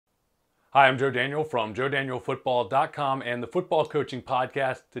Hi, I'm Joe Daniel from JoeDanielFootball.com and the Football Coaching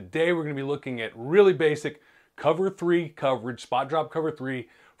Podcast. Today we're going to be looking at really basic cover 3 coverage, spot drop cover 3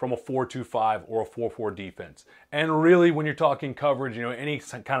 from a 4-2-5 or a 4-4 defense. And really when you're talking coverage, any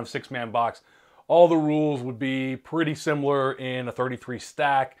kind of six-man box, all the rules would be pretty similar in a 33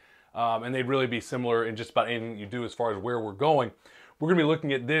 stack, and they'd really be similar in just about anything you do as far as where we're going. We're going to be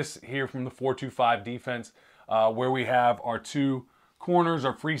looking at this here from the 4-2-5 defense, where we have our two corners,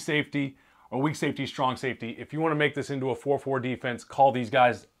 our free safety, our weak safety, strong safety. If you want to make this into a 4-4 defense, call these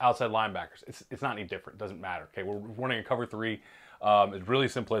guys outside linebackers. It's not any different. It doesn't matter. Okay, we're running a cover 3. It's really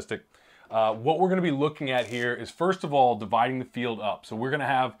simplistic. What we're going to be looking at here is, first of all, dividing the field up. So we're going to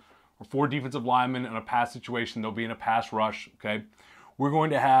have 4 defensive linemen in a pass situation. They'll be in a pass rush. Okay, we're going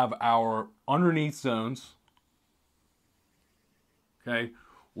to have our underneath zones. Okay,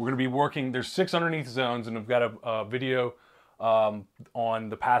 we're going to be working. There's 6 underneath zones, and I've got a video on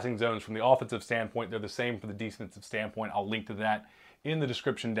the passing zones from the offensive standpoint. They're the same for the defensive standpoint. I'll link to that in the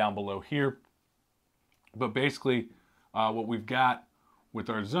description down below here. But basically, what we've got with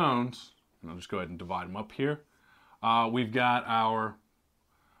our zones, and I'll just go ahead and divide them up here. We've got our,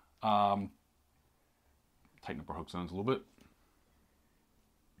 tighten up our hook zones a little bit.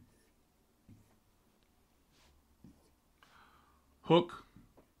 Hook,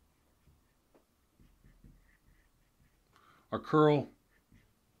 our curl,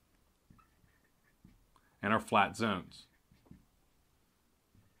 and our flat zones.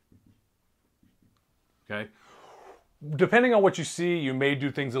 Okay. Depending on what you see, you may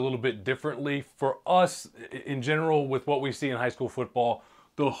do things a little bit differently. For us, in general, with what we see in high school football,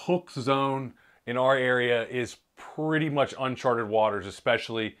 the hook zone in our area is pretty much uncharted waters,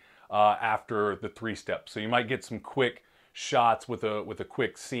 especially after the 3 steps. So you might get some quick shots with a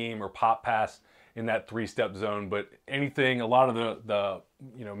quick seam or pop pass in that 3-step zone, but anything, a lot of the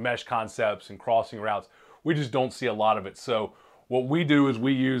mesh concepts and crossing routes, we just don't see a lot of it. So what we do is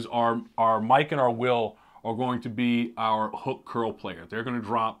we use our Mike and our Will are going to be our hook curl player. They're going to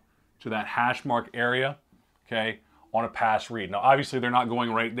drop to that hash mark area, okay, on a pass read. Now obviously they're not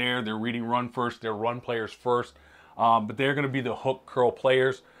going right there. They're reading run first. They're run players first, but they're going to be the hook curl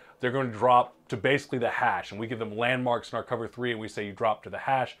players. They're going to drop to basically the hash, and we give them landmarks in our cover 3, and we say you drop to the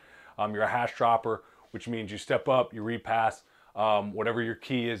hash. You're a hash dropper, which means you step up, you read pass, whatever your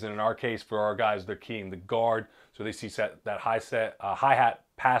key is. And in our case, for our guys, they're keying the guard. So they see that hi-hat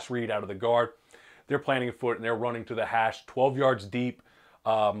pass read out of the guard. They're planting a foot, and they're running to the hash 12 yards deep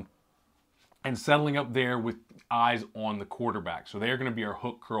and settling up there with eyes on the quarterback. So they're going to be our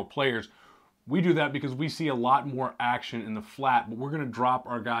hook curl players. We do that because we see a lot more action in the flat, but we're going to drop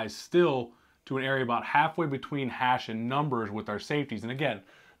our guys still to an area about halfway between hash and numbers with our safeties. And again,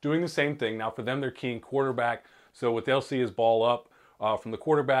 doing the same thing. Now for them, they're keying quarterback. So what they'll see is ball up from the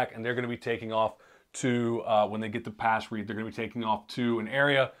quarterback, and they're going to be taking off to, when they get the pass read, they're going to be taking off to an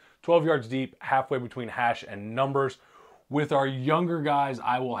area 12 yards deep, halfway between hash and numbers. With our younger guys,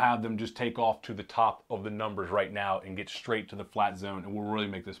 I will have them just take off to the top of the numbers right now and get straight to the flat zone, and we'll really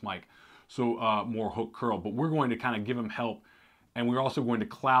make this Mike. So more hook curl. But we're going to kind of give them help, and we're also going to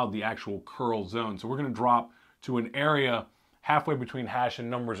cloud the actual curl zone. So we're going to drop to an area halfway between hash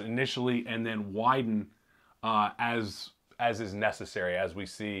and numbers initially, and then widen as is necessary as we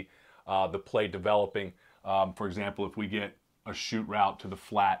see the play developing. For example, if we get a shoot route to the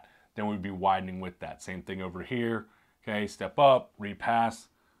flat, then we'd be widening with that. Same thing over here. Okay, step up, read pass,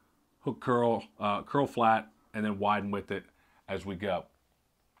 hook curl, curl flat, and then widen with it as we go.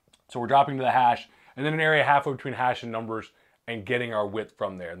 So we're dropping to the hash, and then an area halfway between hash and numbers, and getting our width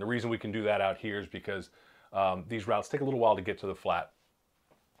from there. And the reason we can do that out here is because these routes take a little while to get to the flat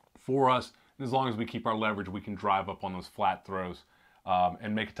for us. And as long as we keep our leverage, we can drive up on those flat throws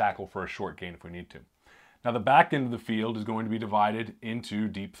and make a tackle for a short gain if we need to. Now the back end of the field is going to be divided into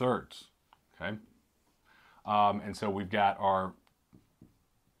deep thirds. Okay, and so we've got our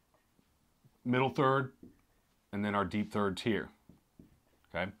middle third and then our deep thirds here.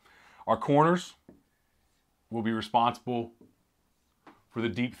 Okay, our corners will be responsible for the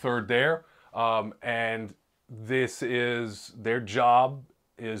deep third there, and this is their job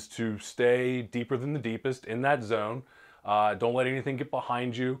is to stay deeper than the deepest in that zone. Don't let anything get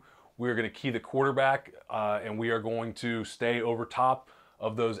behind you. We're going to key the quarterback, and we are going to stay over top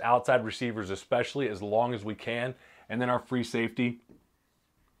of those outside receivers, especially as long as we can. And then our free safety,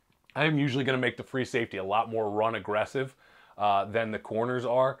 I'm usually going to make the free safety a lot more run aggressive than the corners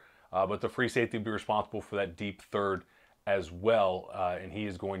are, but the free safety will be responsible for that deep third as well, and he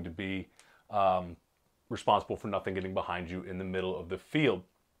is going to be responsible for nothing getting behind you in the middle of the field.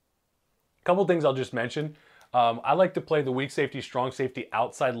 A couple things I'll just mention. I like to play the weak safety, strong safety,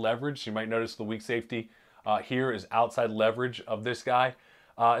 outside leverage. You might notice the weak safety here is outside leverage of this guy.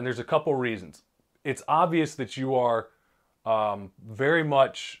 And there's a couple reasons. It's obvious that you are very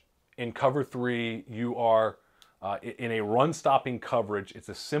much in cover three. You are in a run-stopping coverage. It's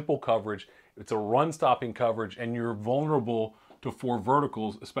a simple coverage. It's a run-stopping coverage, and you're vulnerable to 4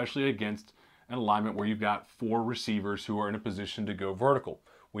 verticals, especially against an alignment where you've got 4 receivers who are in a position to go vertical.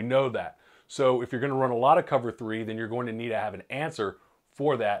 We know that. So if you're going to run a lot of cover 3, then you're going to need to have an answer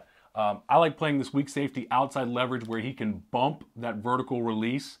for that. I like playing this weak safety outside leverage where he can bump that vertical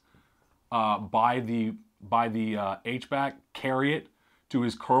release by the H-back, carry it to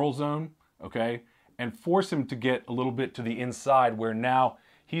his curl zone, okay, and force him to get a little bit to the inside where now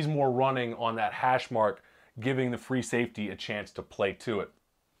he's more running on that hash mark, giving the free safety a chance to play to it.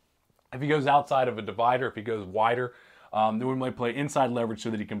 If he goes outside of a divider, if he goes wider, then we might play inside leverage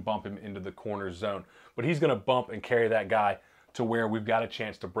so that he can bump him into the corner zone. But he's going to bump and carry that guy to where we've got a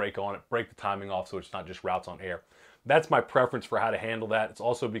chance to break on it, break the timing off so it's not just routes on air. That's my preference for how to handle that. It's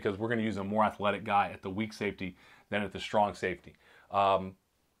also because we're going to use a more athletic guy at the weak safety than at the strong safety.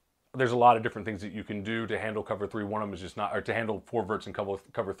 There's a lot of different things that you can do to handle cover 3. One of them is just not, or to handle 4 verts in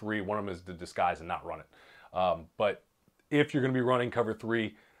cover 3. One of them is to disguise and not run it. But if you're going to be running cover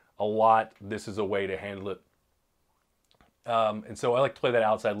 3 a lot, this is a way to handle it. And so I like to play that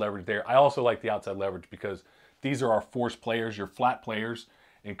outside leverage there. I also like the outside leverage because these are our force players, your flat players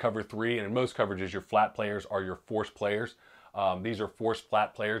in cover 3. And in most coverages, your flat players are your force players. These are force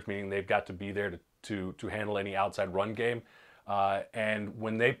flat players, meaning they've got to be there to handle any outside run game. And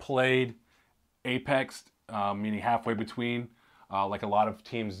when they played apex, meaning halfway between, like a lot of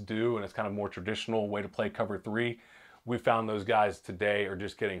teams do, and it's kind of more traditional way to play cover 3, we found those guys today are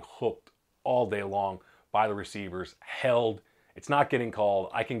just getting hooked all day long by the receivers, held. It's not getting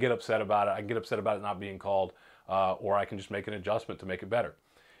called. I can get upset about it. I can get upset about it not being called, or I can just make an adjustment to make it better.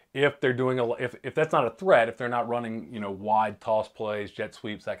 If they're doing if that's not a threat, if they're not running, wide toss plays, jet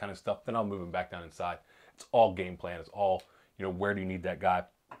sweeps, that kind of stuff, then I'll move them back down inside. It's all game plan. It's all, where do you need that guy?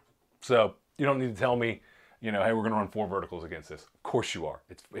 So you don't need to tell me, hey, we're going to run 4 verticals against this. Of course you are.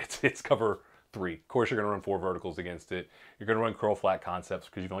 It's cover 3. Of course you're going to run 4 verticals against it. You're going to run curl flat concepts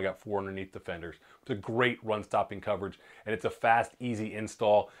because you've only got 4 underneath defenders. It's a great run stopping coverage, and it's a fast, easy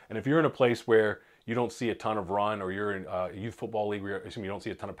install. And if you're in a place where you don't see a ton of run, or you're in a youth football league where you don't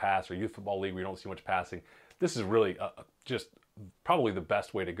see a ton of pass, or youth football league where you don't see much passing, this is really just probably the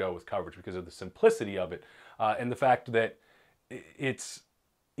best way to go with coverage because of the simplicity of it and the fact that it's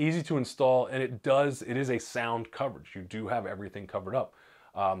easy to install, and it is a sound coverage. You do have everything covered up.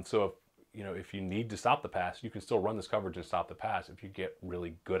 So if you need to stop the pass, you can still run this coverage and stop the pass if you get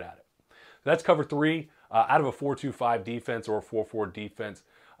really good at it. So that's cover 3 out of a 4-2-5 defense or a 4-4 defense.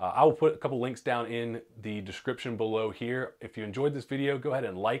 I will put a couple links down in the description below here. If you enjoyed this video, go ahead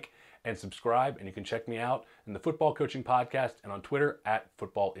and like and subscribe, and you can check me out in the Football Coaching Podcast and on Twitter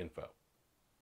 @FootballInfo.